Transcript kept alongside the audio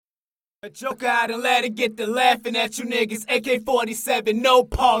A joke out and let it get to laughing at you niggas. AK-47, no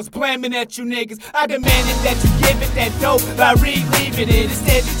pause, blaming at you niggas. I demanded that you give it that dope by relieving it.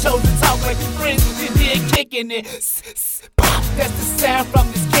 Instead you chose to talk like your friends, you did kicking it. Pop, that's the sound from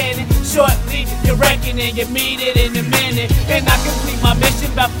this cannon. Shortly, you're reckoning, you meet it in a minute. And I complete my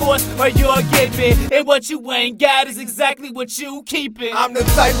mission by force or you'll give it. And what you ain't got is exactly what you keepin'. I'm the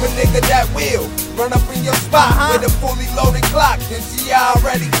type of nigga that will run up in your spot with a fully loaded Glock. And she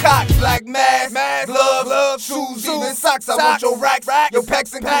already cocked. Black mask, gloves, shoes, even socks. I want your racks, your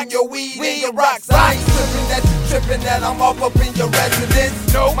packs and clean your weed and your rocks. I ain't trippin' that you trippin' that I'm up in your residence.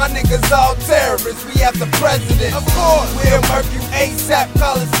 No, my niggas all terrorists. We have the president. Of course, we'll murk you ASAP.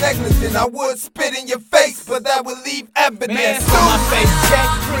 Call us negligent. I would spit in your face, but that would leave evidence. Mask on my face, check.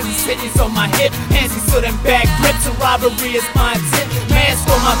 Prison sentence on my hip. Hands and stood in back. Grips and robbery is my intent. Mask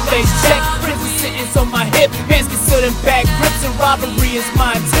on my face, check. Prison sentence on my hip. Hands and stood in back. Grips and robbery is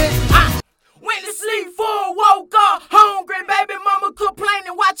my intent. Went to sleep full, woke up hungry, baby mama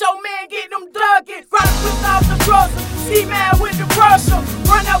complaining, watch your man get them duggin'. Right whipped off the crosser, ski mad with the brusher.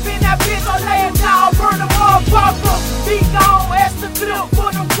 Run up in that bitch, I lay it down, burn the motherfucker. Be gone, ask the clip for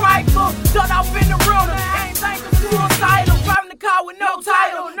them crikers. Done off in the runner, ain't thinking suicidal. Driving the car with no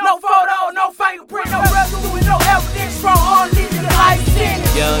title, no photo, no fingerprint, no residue, no evidence from unleaded life sentence.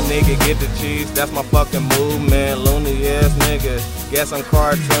 Young nigga, get the cheese, that's my fucking move, man. Loony ass nigga, guess I'm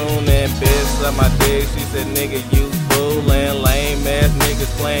cartooning. Bitch, suck my dick, she said, nigga, you foolin'. Lame ass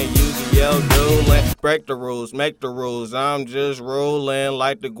niggas playing Yu-Gi-Oh! Duelin'. Break the rules, make the rules, I'm just ruling.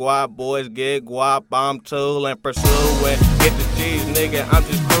 Like the guap boys get guap, I'm toolin', pursuing. Get the cheese, nigga, I'm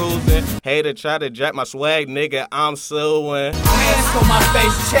just cruising. Hater try to jack my swag, nigga, I'm suing. Mask on my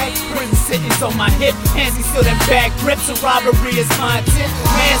face, check. Prison sentence on my hip. Hands and stood in back. Grips and robbery is my intent.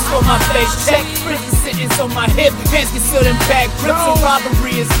 Mask on my face, check. Prison sentence on my hip. Hands and stood in back. Grips and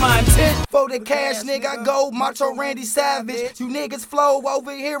robbery is my intent. For the cash, nigga, I go Macho Randy Savage. You niggas flow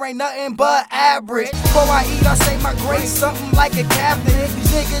over here ain't nothing but average. Before I eat, I say my grace, something like a Catholic.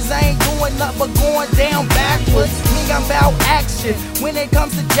 These niggas ain't doing nothing but going down backwards. Me, I'm about action. When it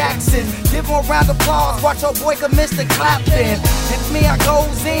comes to Jackson, give him a round of applause. Watch your boy commit Mr. Clapton. If me, I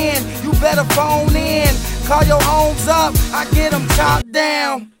goes in, you better phone in. Call your homes up, I get them chopped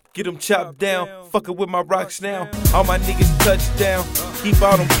down. Get them chopped down, fuckin' with my rocks now. All my niggas touchdown, keep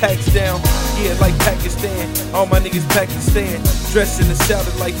all them packs down. Yeah, like Pakistan, all my niggas Pakistan. Dressed in the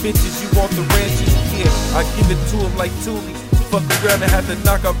shouted like bitches, you want the ranches? Yeah, I give it to them like Toolies. Fuck around and have to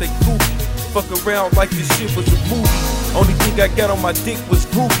knock out they cookie. Fuck around like this shit was a movie. Only thing I got on my dick was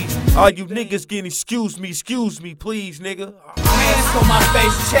groupies. All you niggas getting excuse me, please, nigga. Mask on my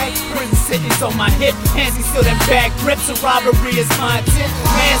face, check. Prison sentence on my hip. Hands and stood in back. Grips and robbery is my intent.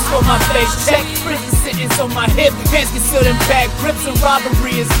 Mask on my face, check. Prison sentence on my hip. Hands and stood in back. Grips and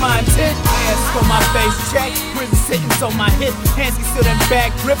robbery is my intent. Mask on my face, check. Prison sentence on my hip. Hands and stood in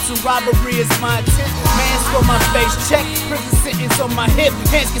back. Grips and robbery is my intent. Mask on my face, check. Prison sentence on my hip.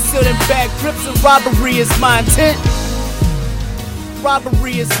 Hands and stood in back. Grips and robbery is my intent.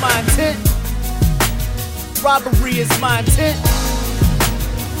 Robbery is my intent. Robbery is my intent.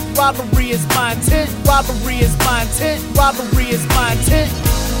 Robbery is my intent. Robbery is my intent. Robbery is my intent.